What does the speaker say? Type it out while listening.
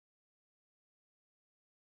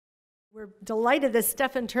We're delighted that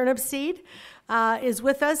Stephan Turnipseed is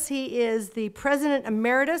with us. He is the President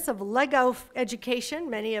Emeritus of LEGO Education.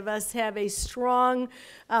 Many of us have a strong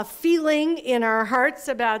feeling in our hearts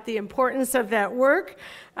about the importance of that work.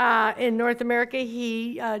 In North America,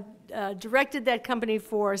 he directed that company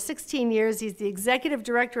for 16 years. He's the Executive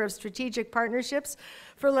Director of Strategic Partnerships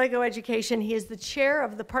for LEGO Education. He is the chair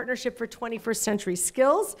of the Partnership for 21st Century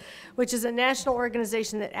Skills, which is a national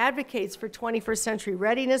organization that advocates for 21st century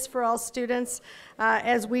readiness for all students.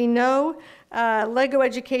 As we know, LEGO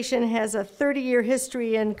Education has a 30-year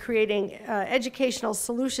history in creating educational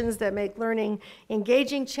solutions that make learning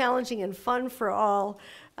engaging, challenging, and fun for all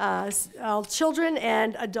children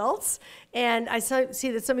and adults. And I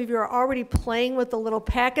see that some of you are already playing with the little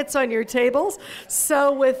packets on your tables.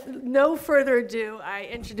 So with no further ado, I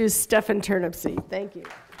introduce Stephan Turnipseed. Thank you.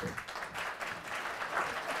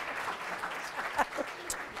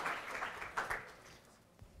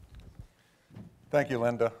 Thank you,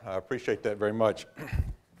 Linda. I appreciate that very much.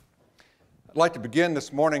 I'd like to begin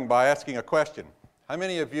this morning by asking a question. How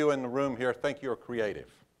many of you in the room here think you're creative?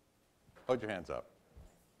 Hold your hands up.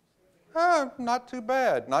 Not too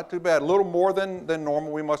bad, not too bad. A little more than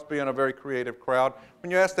normal. We must be in a very creative crowd.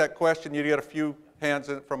 When you ask that question, you get a few hands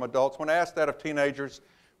from adults. When I ask that of teenagers,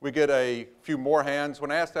 we get a few more hands.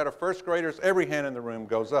 When I ask that of first graders, every hand in the room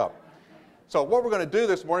goes up. So what we're going to do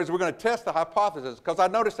this morning is we're going to test the hypothesis, because I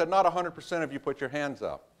noticed that not 100% of you put your hands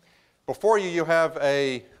up. Before you, you have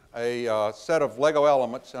a set of Lego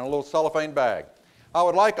elements in a little cellophane bag. I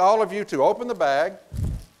would like all of you to open the bag,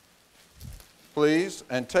 please,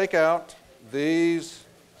 and take out these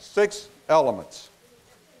 6 elements.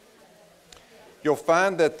 You'll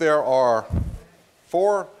find that there are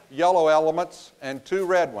 4 yellow elements and 2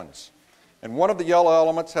 red ones. And one of the yellow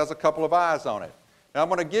elements has a couple of eyes on it. Now I'm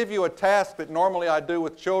going to give you a task that normally I do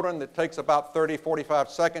with children that takes about 30, 45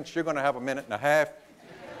 seconds. You're going to have a minute and a half.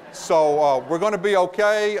 So we're going to be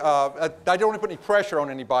okay. I don't want to put any pressure on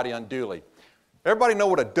anybody unduly. Everybody know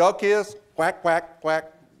what a duck is? Quack, quack,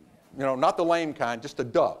 quack. You know, not the lame kind, just a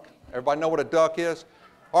duck. Everybody know what a duck is?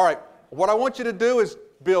 All right, what I want you to do is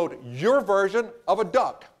build your version of a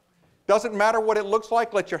duck. Doesn't matter what it looks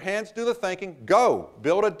like. Let your hands do the thinking. Go,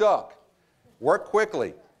 build a duck. Work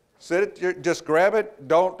quickly. Just grab it.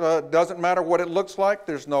 Doesn't matter what it looks like.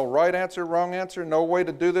 There's no right answer, wrong answer, no way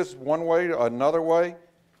to do this one way, another way.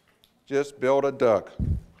 Just build a duck.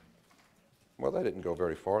 Well, that didn't go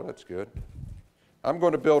very far. That's good. I'm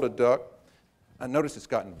going to build a duck. I notice it's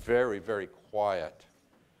gotten very, very quiet.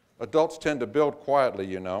 Adults tend to build quietly,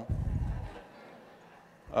 you know.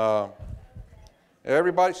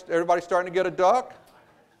 Everybody starting to get a duck?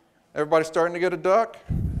 Everybody starting to get a duck?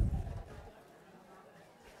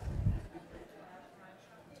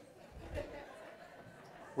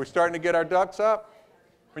 We're starting to get our ducks up?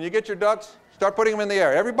 When you get your ducks, start putting them in the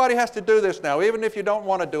air. Everybody has to do this now. Even if you don't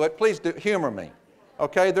want to do it, please humor me.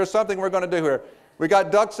 Okay, there's something we're going to do here. We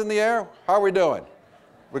got ducks in the air. How are we doing?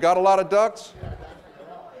 We got a lot of ducks?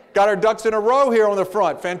 Got our ducks in a row here on the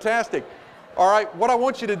front. Fantastic. All right, what I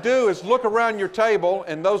want you to do is look around your table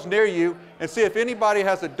and those near you and see if anybody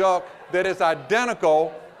has a duck that is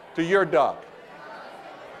identical to your duck.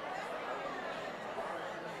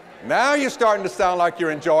 Now you're starting to sound like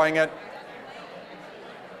you're enjoying it.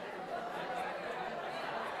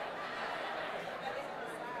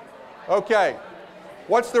 Okay,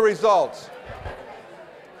 what's the results?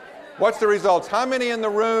 What's the results? How many in the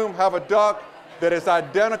room have a duck that is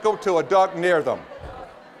identical to a duck near them?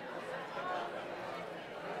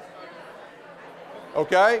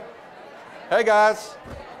 Okay? Hey guys,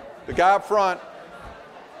 the guy up front.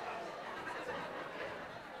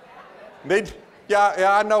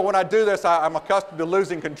 Yeah, I know when I do this, I'm accustomed to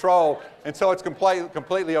losing control, and so it's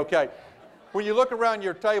completely okay. When you look around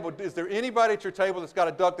your table, is there anybody at your table that's got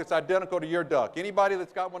a duck that's identical to your duck? Anybody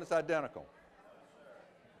that's got one that's identical?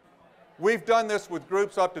 We've done this with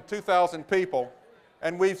groups up to 2,000 people,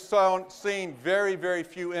 and we've seen very, very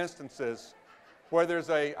few instances where there's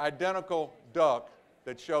an identical duck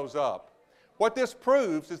that shows up. What this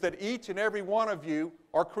proves is that each and every one of you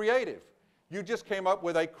are creative. You just came up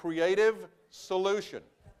with a creative solution.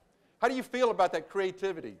 How do you feel about that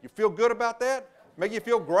creativity? You feel good about that? Make you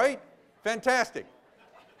feel great? Fantastic.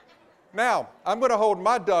 Now, I'm going to hold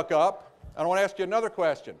my duck up, and I want to ask you another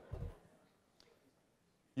question.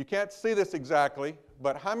 You can't see this exactly,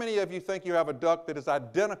 but how many of you think you have a duck that is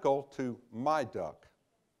identical to my duck?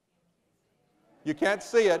 You can't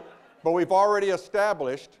see it, but we've already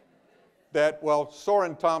established that, well,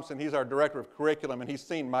 Soren Thompson, he's our director of curriculum, and he's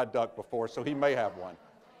seen my duck before, so he may have one.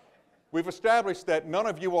 We've established that none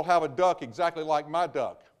of you will have a duck exactly like my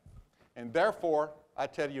duck, and therefore, I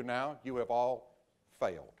tell you now, you have all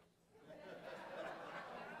failed.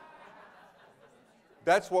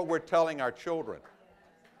 That's what we're telling our children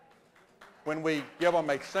when we give them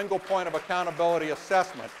a single point of accountability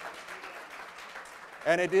assessment.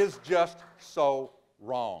 And it is just so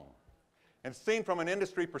wrong. And seen from an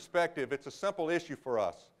industry perspective, it's a simple issue for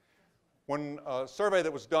us. When a survey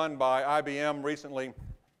that was done by IBM recently,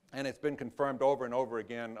 and it's been confirmed over and over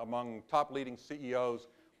again among top leading CEOs,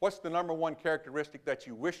 what's the number one characteristic that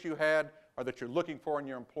you wish you had or that you're looking for in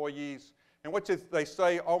your employees? And what they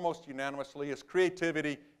say almost unanimously is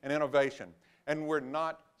creativity and innovation. And we're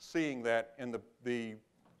not seeing that in the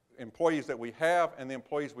employees that we have and the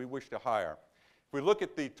employees we wish to hire. If we look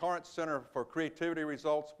at the Torrance Center for Creativity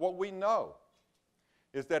results, what we know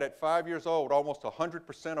is that at 5 years old, almost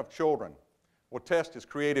 100% of children will test as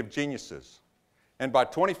creative geniuses. And by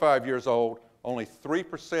 25 years old, only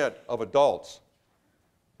 3% of adults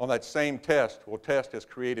on that same test will test as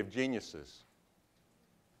creative geniuses.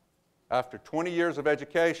 After 20 years of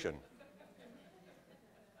education,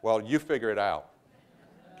 well, you figure it out,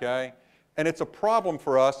 okay? And it's a problem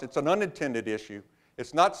for us. It's an unintended issue.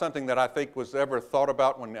 It's not something that I think was ever thought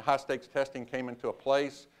about when high-stakes testing came into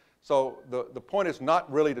place. So the point is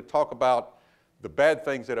not really to talk about the bad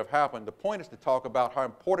things that have happened. The point is to talk about how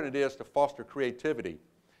important it is to foster creativity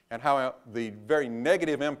and how the very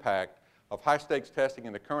negative impact of high-stakes testing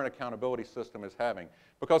and the current accountability system is having.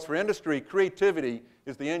 Because for industry, creativity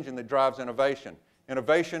is the engine that drives innovation.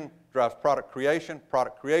 Innovation drives product creation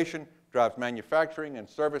drives manufacturing and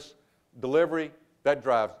service delivery. That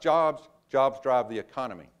drives jobs. Jobs drive the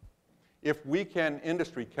economy. If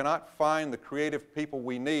industry cannot find the creative people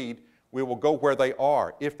we need, we will go where they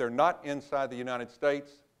are. If they're not inside the United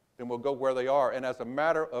States, then we'll go where they are. And as a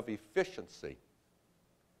matter of efficiency,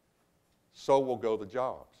 so will go the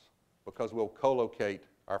jobs, because we'll co-locate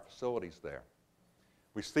our facilities there.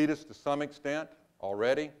 We see this to some extent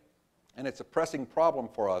already, and it's a pressing problem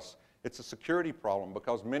for us. It's a security problem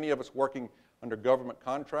because many of us working under government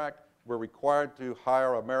contract, we're required to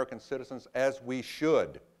hire American citizens as we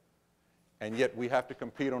should. And yet we have to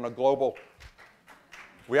compete on a global,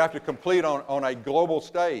 on a global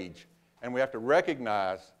stage, and we have to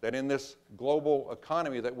recognize that in this global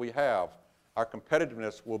economy that we have, our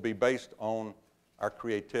competitiveness will be based on our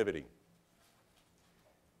creativity.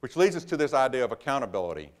 Which leads us to this idea of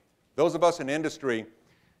accountability. Those of us in industry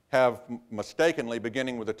have mistakenly,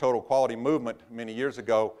 beginning with the total quality movement many years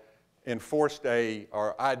ago, enforced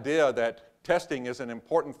our idea that testing is an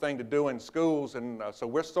important thing to do in schools, and so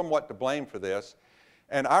we're somewhat to blame for this.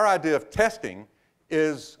 And our idea of testing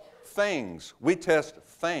is things. We test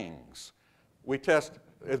things. We test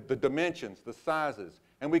the dimensions, the sizes,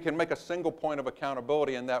 and we can make a single point of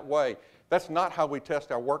accountability in that way. That's not how we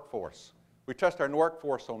test our workforce. We test our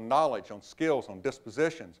workforce on knowledge, on skills, on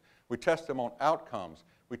dispositions. We test them on outcomes.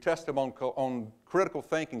 We test them on critical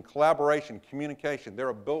thinking, collaboration, communication, their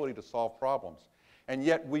ability to solve problems. And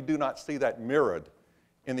yet we do not see that mirrored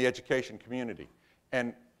in the education community.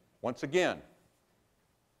 And once again,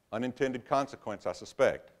 unintended consequence, I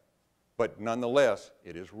suspect. But nonetheless,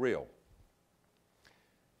 it is real.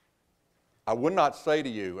 I would not say to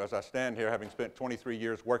you, as I stand here having spent 23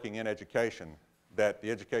 years working in education, that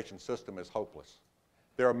the education system is hopeless.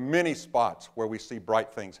 There are many spots where we see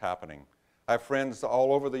bright things happening. I have friends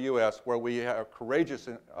all over the U.S. where we have courageous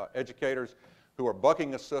educators who are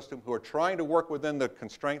bucking a system, who are trying to work within the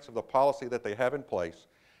constraints of the policy that they have in place,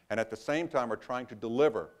 and at the same time are trying to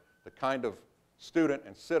deliver the kind of student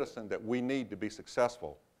and citizen that we need to be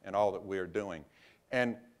successful in all that we are doing.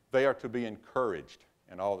 And they are to be encouraged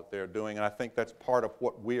in all that they're doing, and I think that's part of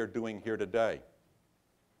what we are doing here today.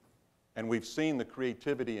 And we've seen the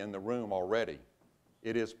creativity in the room already.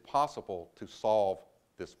 It is possible to solve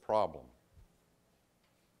this problem.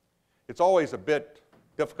 It's always a bit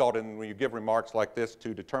difficult when you give remarks like this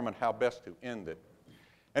to determine how best to end it.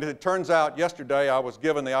 And as it turns out, yesterday I was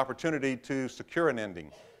given the opportunity to secure an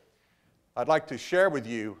ending. I'd like to share with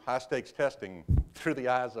you high-stakes testing through the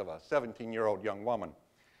eyes of a 17-year-old young woman.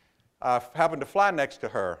 I happened to fly next to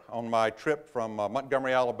her on my trip from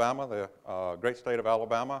Montgomery, Alabama, the great state of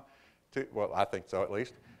Alabama, well, I think so at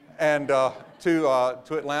least, and to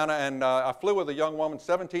Atlanta. And I flew with a young woman,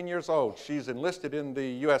 17 years old. She's enlisted in the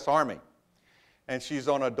U.S. Army. And she's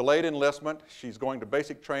on a delayed enlistment. She's going to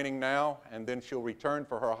basic training now, and then she'll return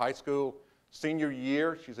for her high school senior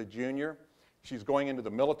year. She's a junior. She's going into the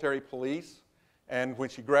military police. And when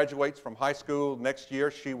she graduates from high school next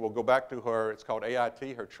year, she will go back to her, it's called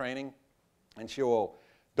AIT, her training, and she will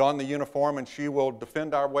don the uniform and she will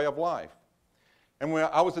defend our way of life. And when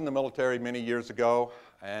I was in the military many years ago,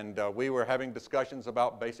 And we were having discussions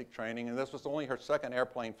about basic training, and this was only her second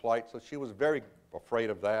airplane flight, so she was very afraid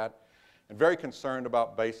of that and very concerned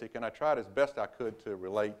about basic, and I tried as best I could to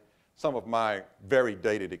relate some of my very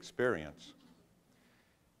dated experience.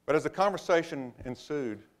 But as the conversation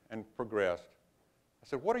ensued and progressed, I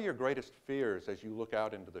said, what are your greatest fears as you look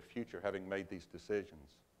out into the future, having made these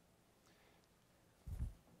decisions?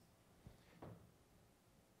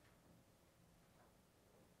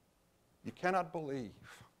 You cannot believe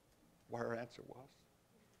what her answer was.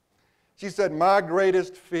 She said, my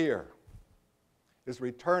greatest fear is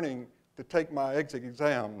returning to take my exit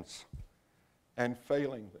exams and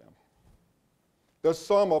failing them. The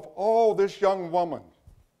sum of all this young woman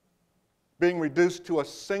being reduced to a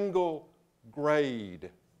single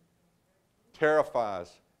grade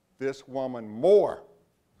terrifies this woman more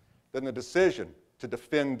than the decision to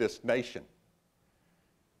defend this nation.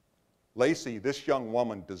 Lacey, this young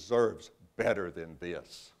woman deserves better than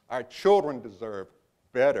this. Our children deserve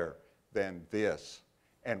better than this.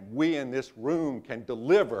 And we in this room can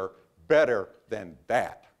deliver better than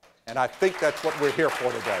that. And I think that's what we're here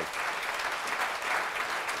for today.